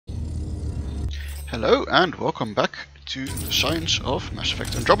Hello and welcome back to the science of Mass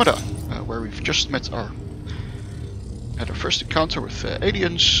Effect Andromeda, where we've just had our first encounter with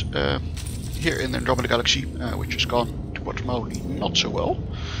aliens here in the Andromeda Galaxy, which has gone towards not so well,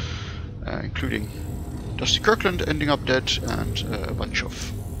 including Dusty Kirkland ending up dead and a bunch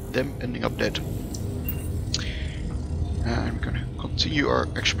of them ending up dead. And we're going to continue our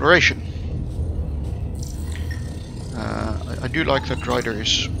exploration. I do like that Ryder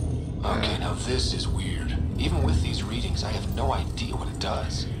is... Okay, now this is weird. Even with these readings, I have no idea what it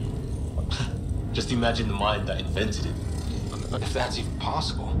does. Just imagine the mind that invented it. If that's even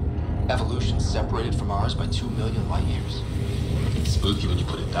possible. Evolution separated from ours by 2 million light years. It's spooky when you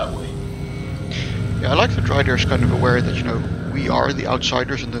put it that way. Yeah, I like that Ryder is kind of aware that, you know, we are the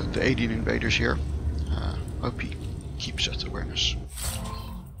outsiders and the alien invaders here. Hope he keeps that awareness.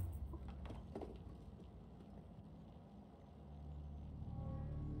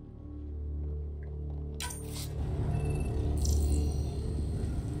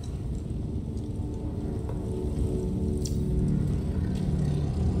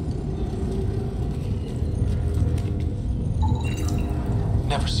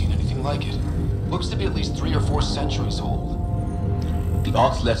 Never seen anything like it. Looks to be at least 3 or 4 centuries old. The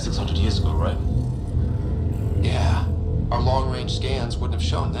Arks left 600 years ago, right? Yeah. Our long-range scans wouldn't have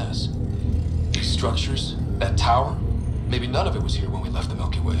shown this. These structures, that tower, maybe none of it was here when we left the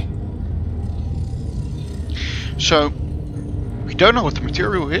Milky Way. So, we don't know what the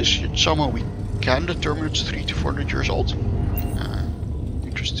material is, yet somehow we can determine it's 300 to 400 years old.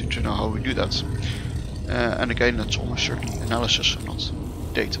 Interesting to know how we do that. And again, that's almost certainly analysis and not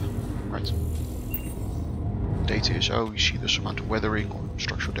data, right? Data is, oh, we see this amount of weathering or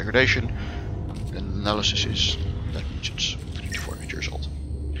structural degradation, and analysis is, that means it's 300 to 400 years old.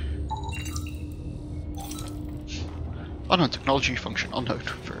 Unknown technology, function unknown,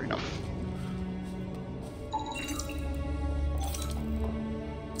 fair enough.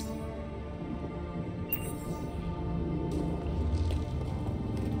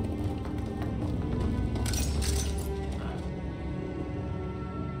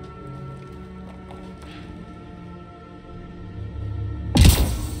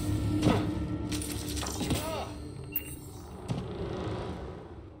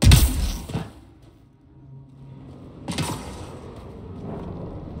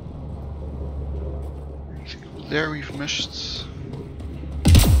 There we've missed.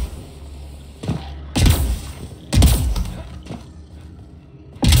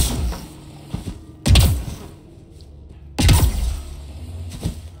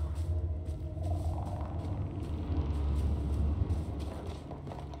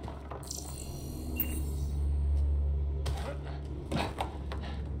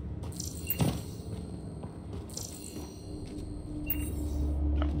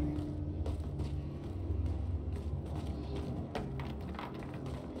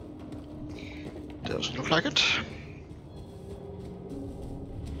 Doesn't look like it.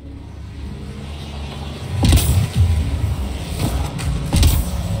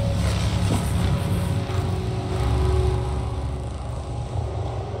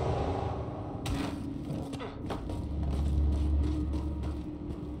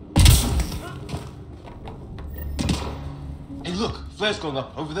 Hey look, flare's going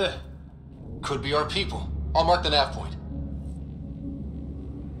up over there. Could be our people. I'll mark the nav point.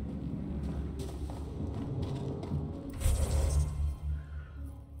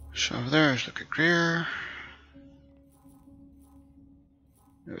 So over there is looking clear.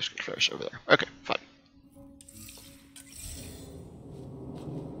 There's flares over there. Okay, fine.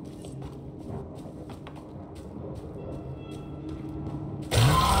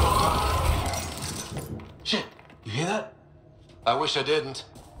 Shit, you hear that? I wish I didn't.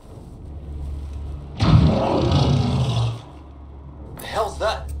 The hell's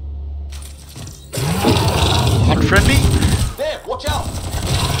that? Unfriendly? There, watch out!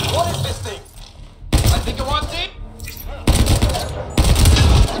 What is this thing? I think it wants it.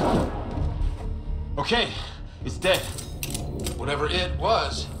 Okay, it's dead. Whatever it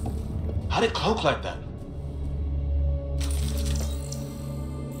was. How did it cloak like that?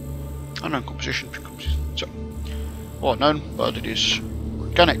 Unknown composition. So, well known, but it is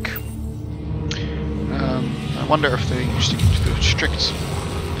organic. I wonder if they stick to the strict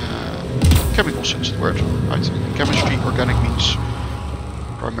chemical sense of the word. Right? In chemistry, organic means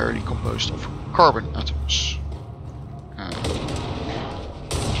primarily composed of carbon atoms.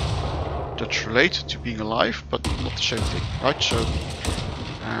 That's related to being alive, but not the same thing, right? So,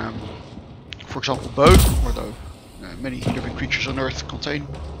 for example, bone, although many living creatures on Earth contain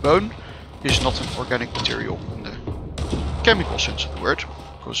bone, is not an organic material in the chemical sense of the word,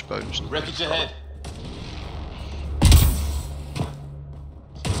 because bone is not Wreckage ahead.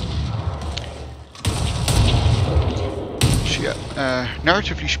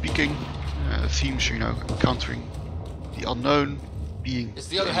 narratively speaking, themes are, encountering the unknown, being It's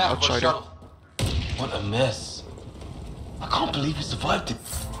the other an half of our outsider. shuttle. What a mess. I can't believe we survived it.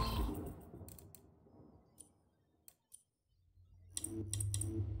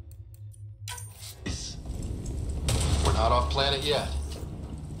 We're not off planet yet.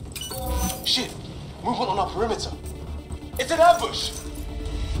 Shit! Movement on our perimeter. It's an ambush!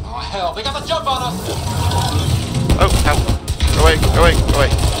 Oh hell, they got the jump on us! Oh, help! Go away, go away, go away.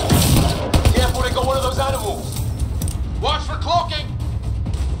 Careful, they got one of those animals! Watch for cloaking!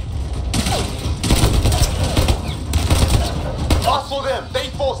 Us or them, they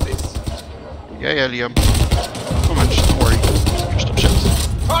forced this! Yeah, Liam. Come on, just don't worry. Just upset.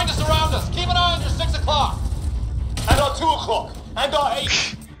 Trying to surround us! Keep an eye on your 6 o'clock! And our 2 o'clock! And our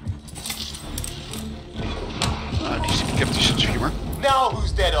 8! At least he kept his sense of humor. Now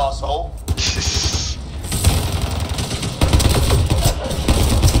who's dead, asshole?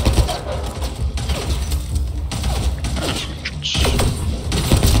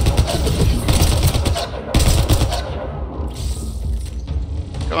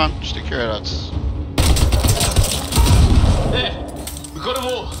 Come on, stick your head out. There! We got them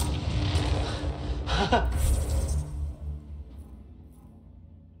all!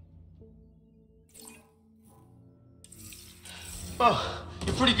 Oh,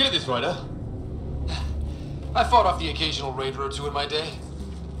 you're pretty good at this, right, huh? I fought off the occasional raider or two in my day.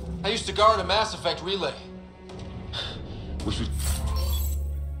 I used to guard a Mass Effect relay. Wish we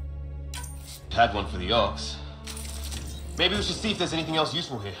had one for the Arks. Maybe we should see if there's anything else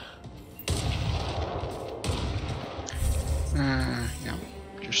useful here. Yeah,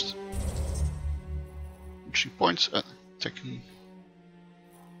 just interesting points. Taking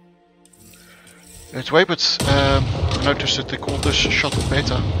it away, but I noticed that they called this shuttle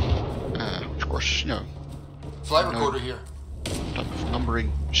beta, which of course, Flight recorder here. type of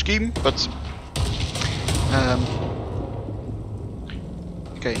numbering scheme, but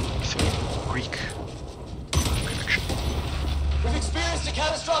again, with a Greek connection. We've experienced a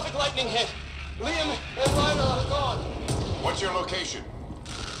catastrophic lightning hit. Liam and Ryder are gone. What's your location?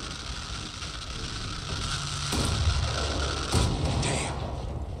 Damn.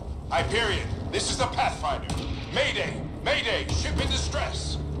 Hyperion, this is the Pathfinder. Mayday! Mayday! Ship in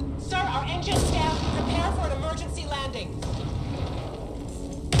distress! Sir, our engine's down. Prepare for an emergency landing.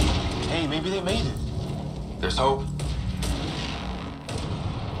 Hey, maybe they made it. There's hope.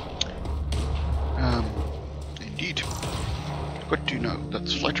 Indeed. Good to know that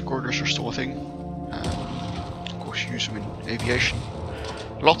flight recorders are still a thing. Of course, you use them in aviation.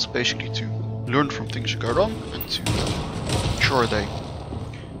 Lots, basically, to learn from things that go wrong and to ensure they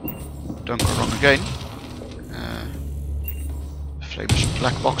don't go wrong again. Famous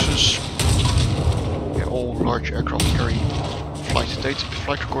black boxes. Yeah, all large aircraft carry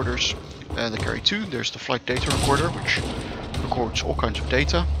flight recorders. They carry two. There's the flight data recorder, which records all kinds of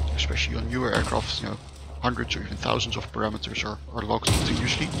data, especially on newer aircraft. Hundreds or even thousands of parameters are logged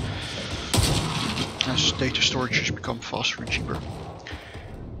continuously as data storage has become faster and cheaper.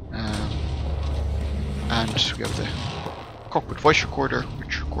 And we have the cockpit voice recorder,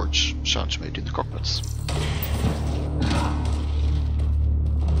 which records sounds made in the cockpits.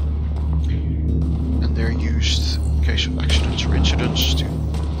 And they're used in case of accidents or incidents to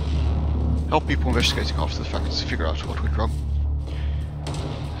help people investigating after the fact to figure out what went wrong.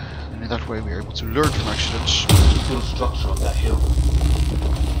 And in that way we are able to learn from accidents. Little structure on that hill.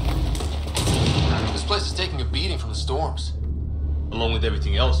 This place is taking a beating from the storms. Along with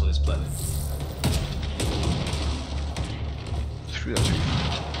everything else on this planet. Through that,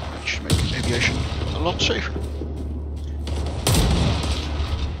 which makes aviation a lot safer.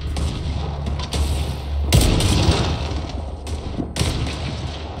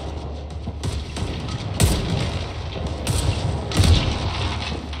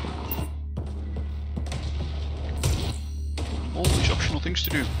 All these optional things to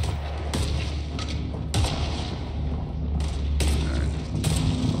do.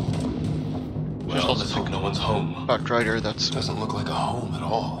 Well, let's hope no one's home. Backrider that Doesn't look like a home at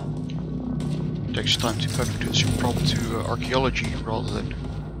all. takes time to kind of do this problem to archaeology rather than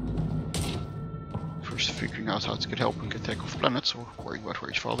first figuring out how to get help and get take off planets or worrying about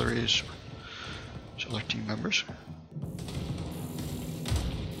where his father is or his other team members.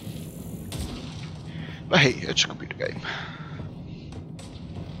 But hey, it's a computer game.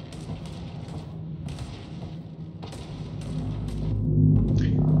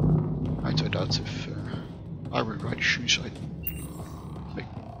 I doubt if I were in Ryder's shoes, I'd make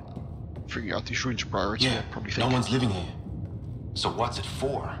figuring out these ruins priority. Yeah, I'd probably no think. one's living here. So what's it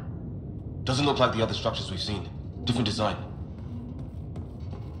for? Doesn't look like the other structures we've seen. Different design.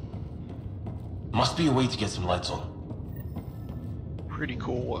 Must be a way to get some lights on. Pretty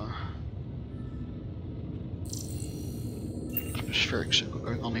cool atmospherics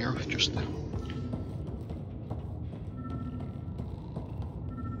going on here with just the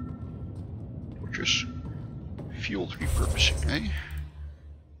just fuel repurposing, eh?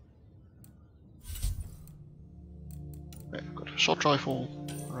 Okay, we've got an assault rifle.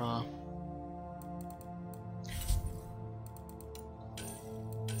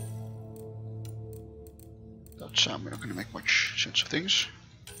 That's we're not going to make much sense of things.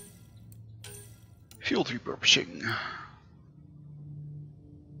 Field repurposing.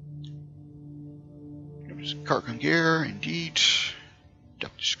 Cargo and gear, indeed.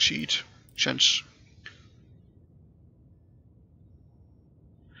 Adapt to succeed. Makes sense.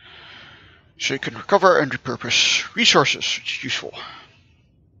 So you can recover and repurpose resources, which is useful.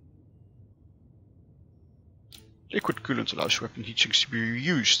 Liquid coolant allows weapon heatsinks to be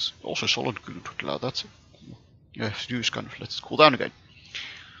reused. Also solid coolant would allow that. You have to do is kind of let it cool down again.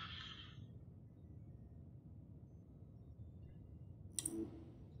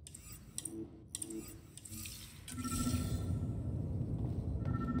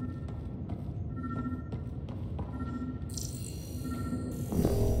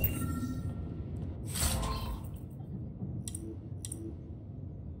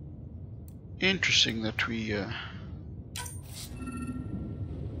 Interesting that we have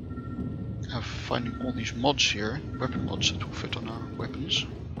finding all these mods here, weapon mods that will fit on our weapons,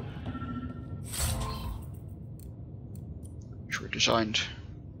 which were designed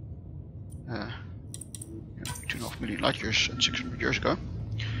 2.5 million light years and 600 years ago.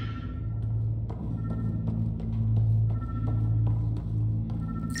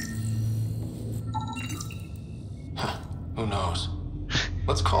 Who knows?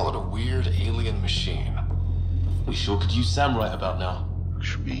 Let's call it a weird alien machine. We sure could use Sam right about now. Works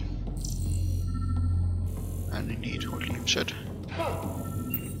for me. And indeed, what Liam said.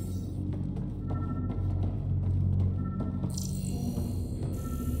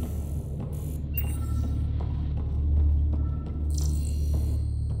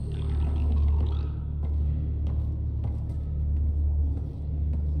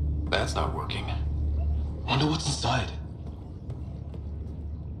 That's not working. Wonder what's inside.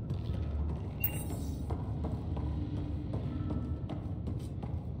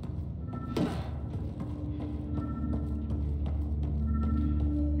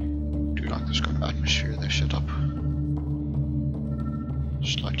 Atmosphere they set up.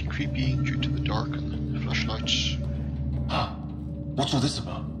 Slightly creepy due to the dark and the flashlights. Huh. What's all this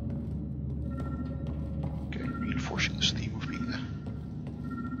about? Okay, reinforcing this theme of being the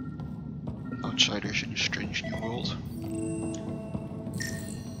outsiders in a strange new world.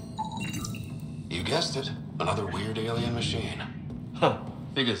 You guessed it. Another weird alien machine. Huh.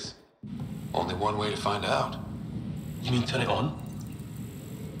 Figures. Only one way to find out. You mean turn it on?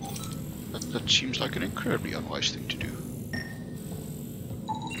 That seems like an incredibly unwise thing to do.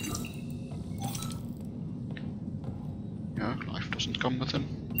 Yeah, life doesn't come with them.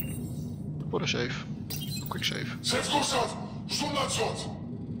 What a save. A quick save.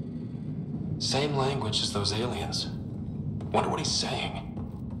 Same language as those aliens. Wonder what he's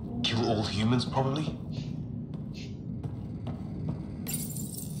saying. Kill all humans, probably?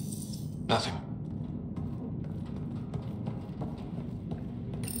 Nothing.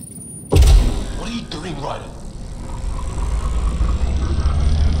 What are you doing, Ryder?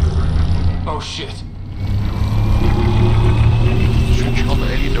 Oh shit. Switching on the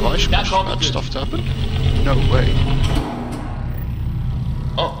alien device causes bad stuff to happen? No way.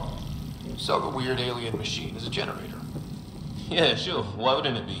 Oh. So the weird alien machine is a generator. Yeah, sure. Why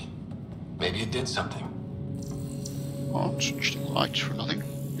wouldn't it be? Maybe it did something. Oh, it's interesting lights for nothing.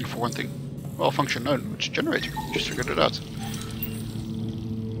 For one thing. Well, function known, it's a generator. Just figured it out.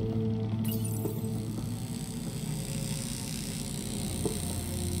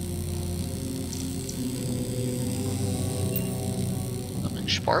 Nothing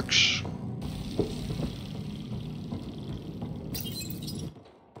sparks.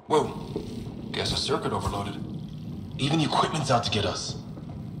 Whoa. Guess a circuit overloaded. Even the equipment's out to get us.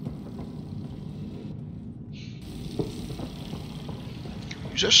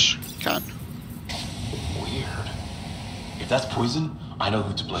 Use this? Can. Weird. If that's poison, I know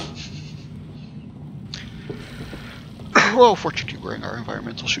who to blame. Well, fortunately we're wearing our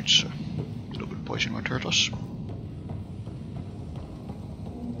environmental suits, so a little bit of poison won't hurt us.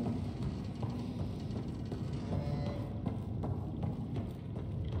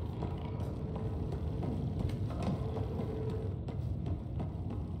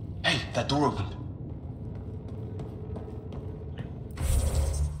 Hey, that door opened.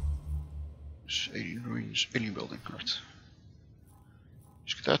 building, right.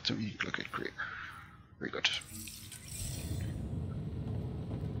 Just get that to me, locate career. Very good.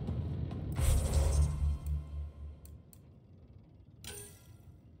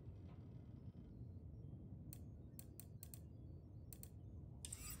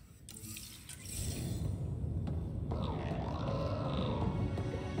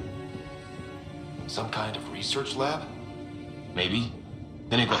 Some kind of research lab? Maybe.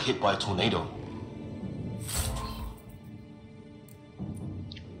 Then it got hit by a tornado.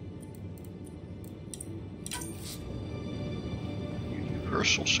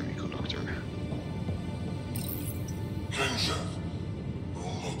 Universal semiconductor.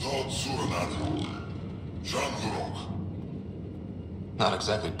 Not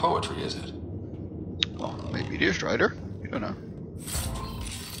exactly poetry, is it? Well, maybe it is, Ryder. You don't know.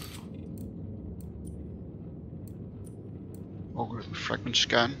 Algorithm fragment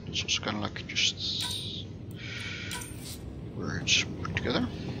scan. It's also kind of like just words put together.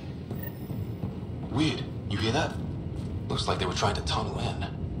 Weird. You hear that? Looks like they were trying to tunnel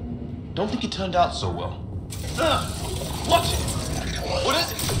in. Don't think it turned out so well. Watch it! What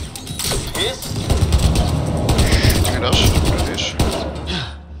is it? Piss? It does. What it is.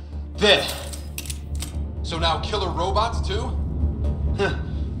 There. So now killer robots too?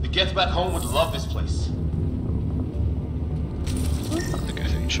 The Get Back Home would love this place. I don't think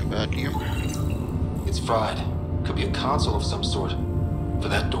anything so bad, Liam. It's fried. Could be a console of some sort. For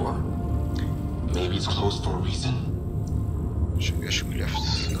that door. Maybe it's closed for a reason. So I guess we left.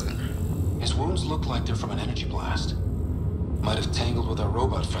 His wounds look like they're from an energy blast. Might have tangled with our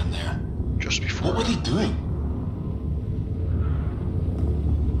robot friend there. Just before. What were they doing?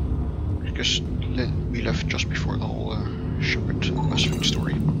 I guess we left just before the whole Shepard Mass Effect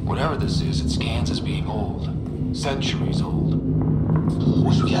story. Whatever this is, it scans as being old. Centuries old.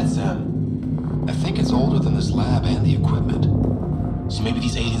 Wish we had Sam. I think it's older than this lab and the equipment. So maybe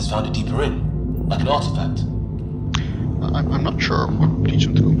these aliens found it deeper in, like an artifact. I'm not sure what leads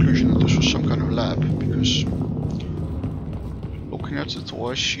to the conclusion that this was some kind of lab, because looking at the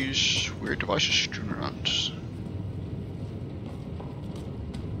toy, I see weird devices strewn around.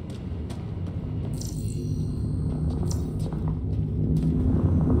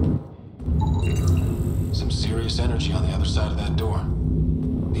 Some serious energy on the other side of that door.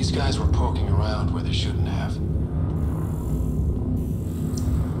 These guys were poking around where they shouldn't have.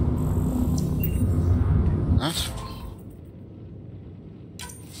 That?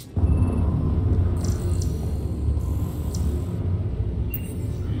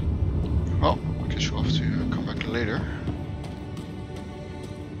 Well, I guess we'll have to come back later.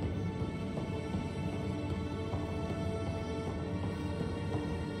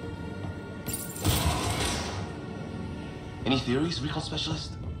 Any theories, recon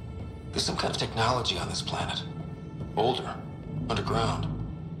specialist? There's some kind of technology on this planet. Older. Underground.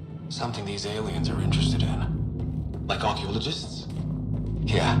 Something these aliens are interested in. Like archaeologists?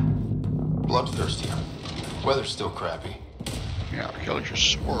 Yeah. Bloodthirstier. Weather's still crappy. Yeah,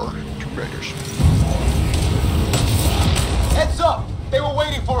 archaeologists or Tomb Raiders. Heads up! They were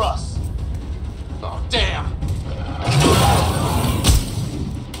waiting for us! Oh, damn!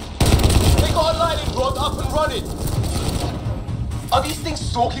 They got a lightning rod up and running! Are these things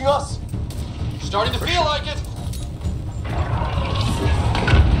stalking us? Starting to feel like it!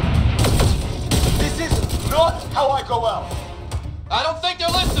 This is not how I go out! I don't think they're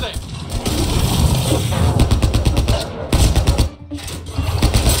listening!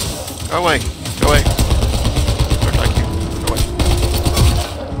 Go away, go away. Don't like you. Go away.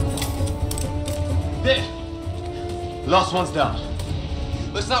 There! Last one's down.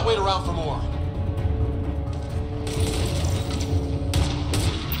 Let's not wait around for more.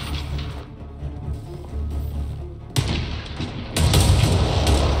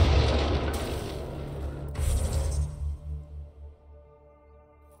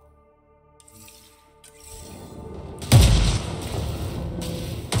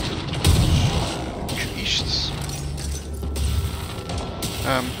 East.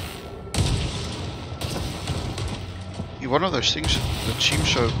 One of those things that seem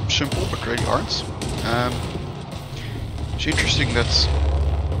so simple but really aren't. It's interesting that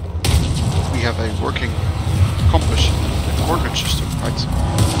we have a working compass and coordinate system, right?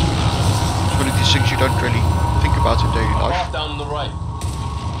 It's one of these things you don't really think about in daily life. Off down on the right.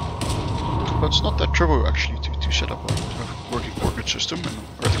 But it's not that trivial actually to set up a working coordinate system. And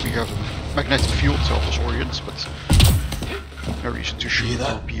Earth we have a magnetic field to help us orient, but no reason to assume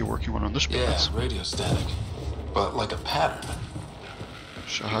there will be a working one on this planet. Yeah, radio static. But like a pattern.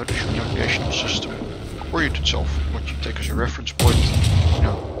 So how does your navigational system orient itself? What you take as a reference point, you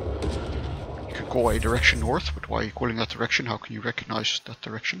know, you can call a direction north, but why are you calling that direction? How can you recognize that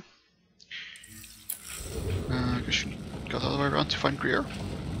direction? I guess you got the other way around to find Greer.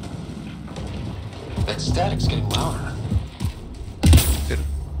 That static's getting louder. Did it?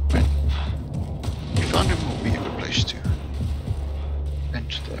 Right. We found him, will be a good place to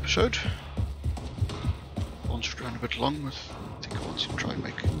end the episode. Once ran a bit long, but I think I want to try and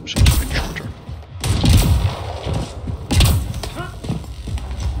make some spin shorter.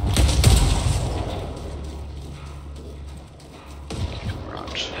 Keep them around.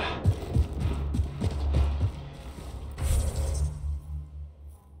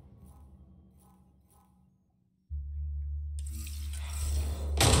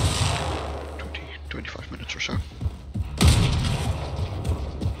 $20, 25 minutes or so.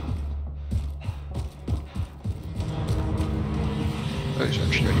 That is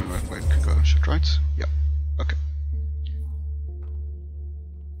actually anywhere where we can go, is it right? Yeah. Okay.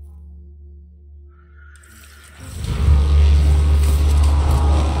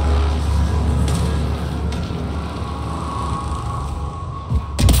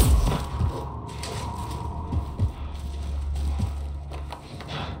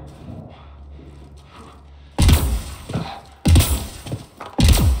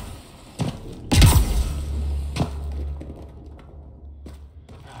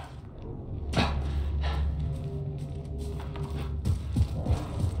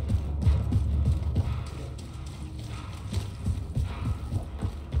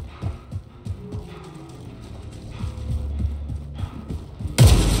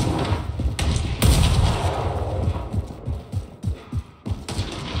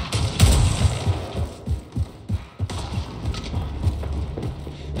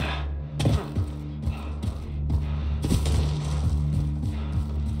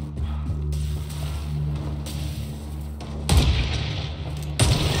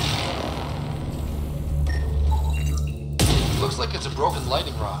 Looks like it's a broken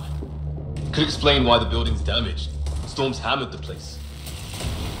lightning rod. Could explain why the building's damaged. Storms hammered the place.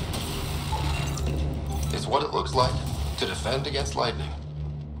 It's what it looks like to defend against lightning.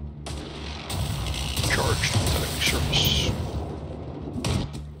 Charged telemetry service.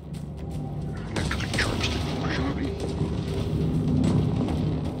 Electrically charged, presumably.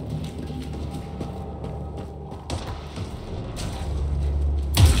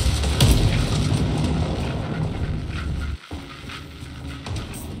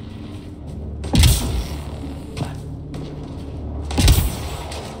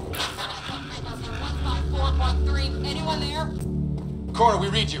 Anyone there? Cora, we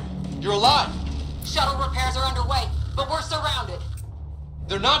read you. You're alive. Shuttle repairs are underway, but we're surrounded.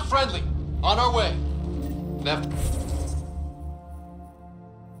 They're not friendly. On our way. Nav.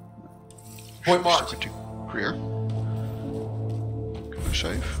 Point marked. To Greer. Can I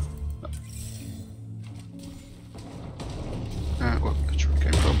save? No. Well, that's where it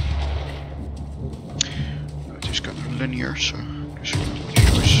came from. It is kind of linear, so I guess you don't have much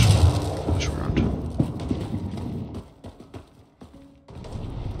choice this round.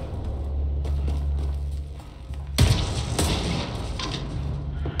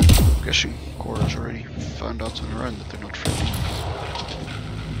 I'm guessing Cora's already found out on her end that they're not friendly.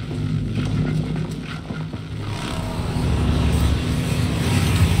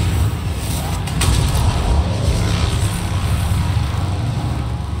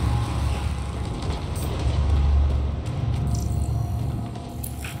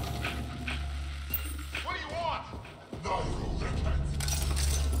 What do you want? No, you dickhead.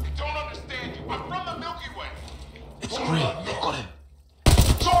 We don't understand you. I'm from the Milky Way. It's green. Look at him.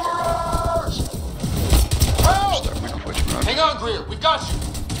 Start making way around. Hang on, Greer. We've got you.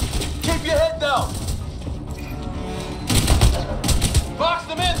 Keep your head down! Box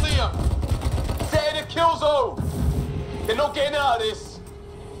them in, Liam. Stay in the kill zone! They're not getting out of this!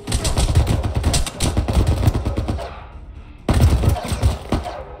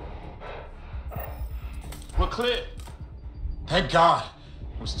 We're clear. Thank God.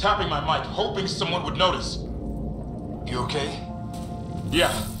 I was tapping my mic, hoping someone would notice. You okay?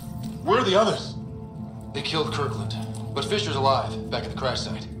 Yeah. Where are the others? They killed Kirkland, but Fisher's alive, back at the crash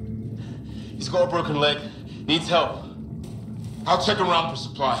site. He's got a broken leg. Needs help. I'll check around for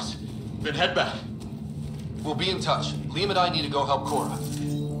supplies. Then head back. We'll be in touch. Liam and I need to go help Cora.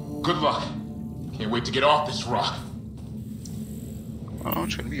 Good luck. Can't wait to get off this rock. Oh,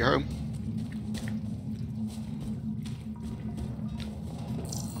 it's gonna be home.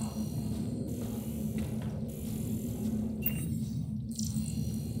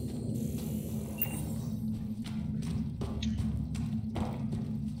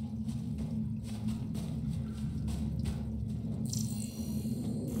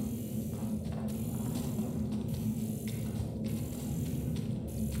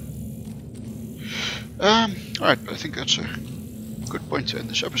 Alright, but I think that's a good point to end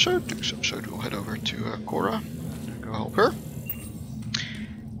this episode. Next episode we'll head over to Cora and go help her.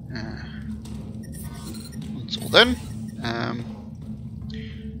 Until then, I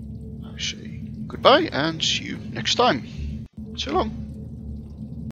say goodbye and see you next time. So long.